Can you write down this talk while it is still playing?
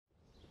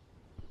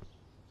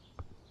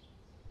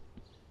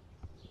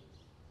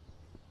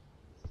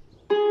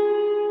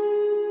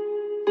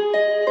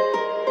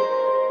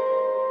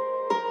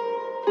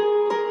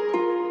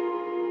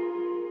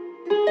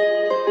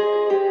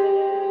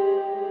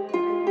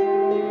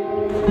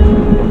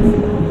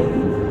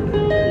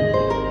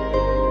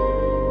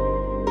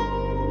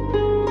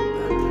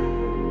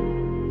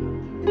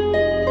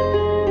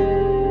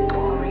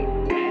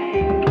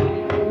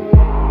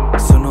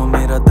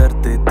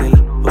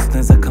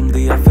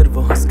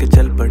वो हंस के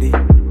चल पड़ी।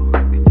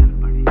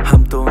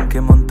 हम तो उनके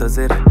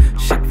मुंतजिर,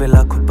 शिकवे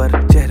लाखों पर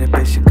चेहरे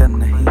पे शिकन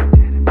नहीं।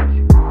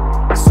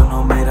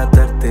 सुनो मेरा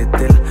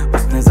दर्द-ए-दिल,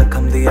 उसने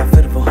जख्म दिया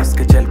फिर वो हंस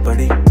के चल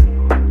पड़ी।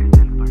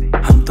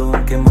 हम तो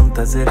उनके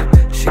मुंतजिर,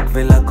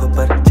 शिकवे लाखों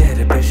पर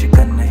चेहरे पे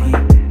शिकन नहीं।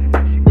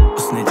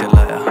 उसने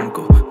जलाया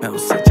हमको, मैं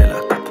उससे जला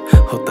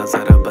कब, होता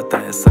जरा बता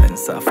ऐसा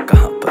इंसाफ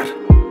कहाँ पर।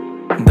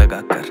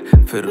 दगा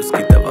कर फिर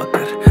उसकी दवा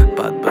कर,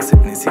 बात बस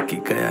इतनी सी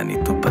की गया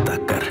नहीं तू पता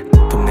कर।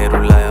 तुमने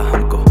रुलाया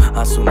हमको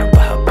आंसू न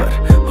बहा पर,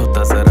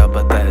 होता जरा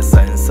बता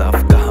ऐसा इंसाफ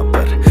कहाँ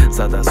पर।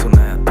 ज्यादा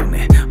सुनाया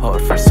तूने और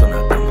फिर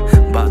सुना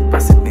कम, बात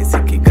बस इतनी सी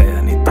की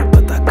गया नहीं तू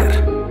पता कर।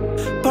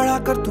 पढ़ा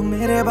कर तू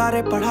मेरे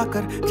बारे पढ़ा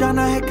कर,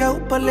 जाना है क्या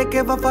ऊपर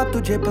लेके वफा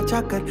तुझे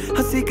बचा कर।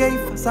 हंसी गई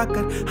फंसा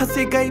कर,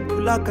 हंसी गई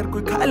भुला कर,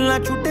 कोई ख्याल ना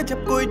छूटे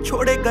जब कोई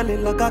छोड़े गले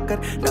लगा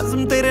कर।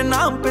 नज़्म तेरे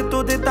नाम पे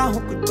तो देता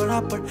हूँ कुछ बड़ा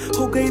पढ़,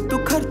 हो गई तू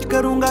खर्च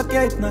करूंगा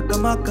क्या इतना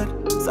कमा कर।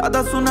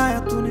 ज्यादा सुनाया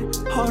तूने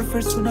और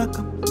फिर सुना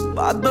कम,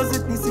 बात बस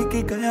इतनी सी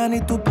की गया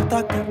नहीं तू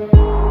पता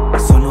कर।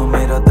 सुनो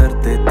मेरा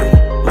दर्द-ए-दिल,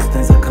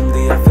 उसने जख्म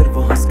दिया फिर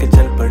वो हंस के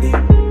चल पड़ी।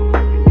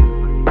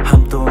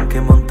 हम तो उनके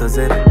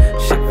मुंतजिर,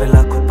 शिकवे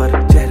लाखों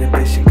पर चेहरे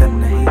पे शिकन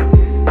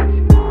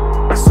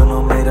नहीं।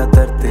 सुनो मेरा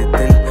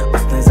दर्द-ए-दिल,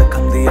 उसने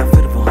जख्म दिया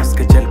फिर वो हंस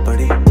के चल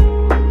पड़ी।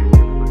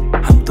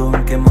 हम तो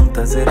उनके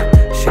मुंतजिर,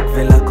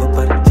 शिकवे लाखों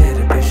पर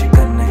चेहरे पे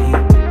शिकन नहीं।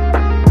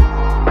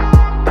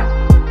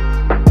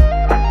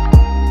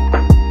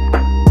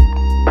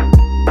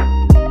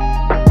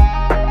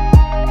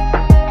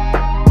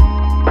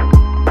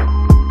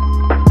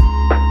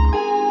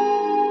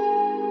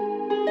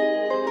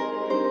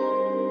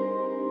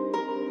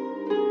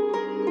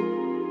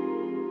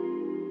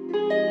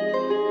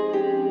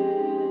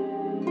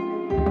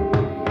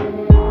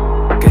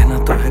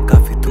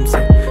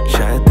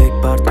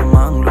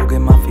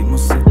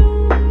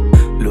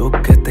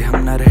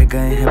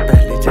 गए हैं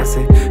पहले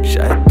जैसे,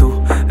 शायद तू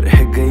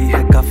रह गई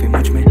है काफी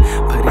मुझ में।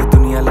 भरी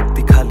दुनिया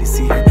लगती खाली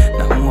सी है,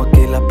 ना हूँ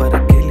अकेला पर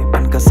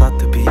अकेलेपन का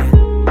साथ भी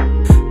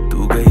है।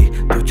 तू गई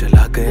तो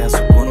चला गया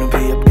सुकून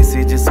भी, अब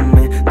किसी जिस्म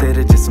में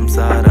तेरे जिस्म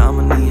सा आराम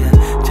नहीं है।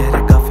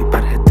 चेहरे काफी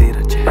पर है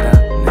तेरा चेहरा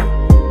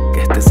नहीं,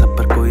 कहते सब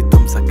पर कोई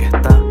तुम सा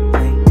कहता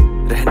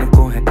नहीं। रहने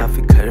को है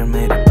काफी घर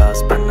मेरे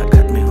पास, पर ना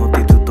घर में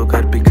होती तू तो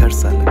घर भी घर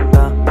सा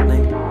लगता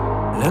नहीं।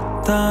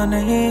 लगता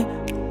नहीं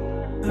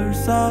घर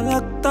सा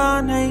लगता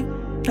नहीं,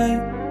 नहीं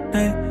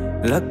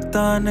नहीं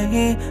लगता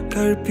नहीं,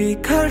 घर भी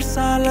घर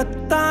सा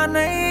लगता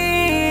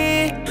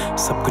नहीं।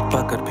 सब कुछ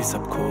पाकर भी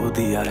सब खो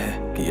दिया है,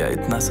 किया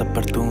इतना सब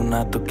पर तू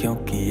ना तो क्यों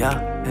किया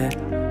है।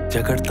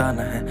 झगड़ता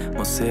ना है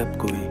मुझसे अब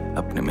कोई,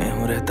 अपने में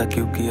हूँ रहता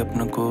क्योंकि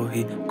अपनों को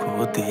ही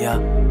खो दिया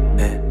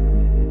है।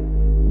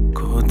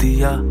 खो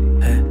दिया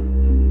है,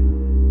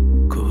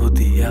 खो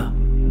दिया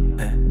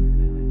है,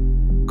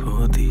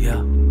 खो दिया।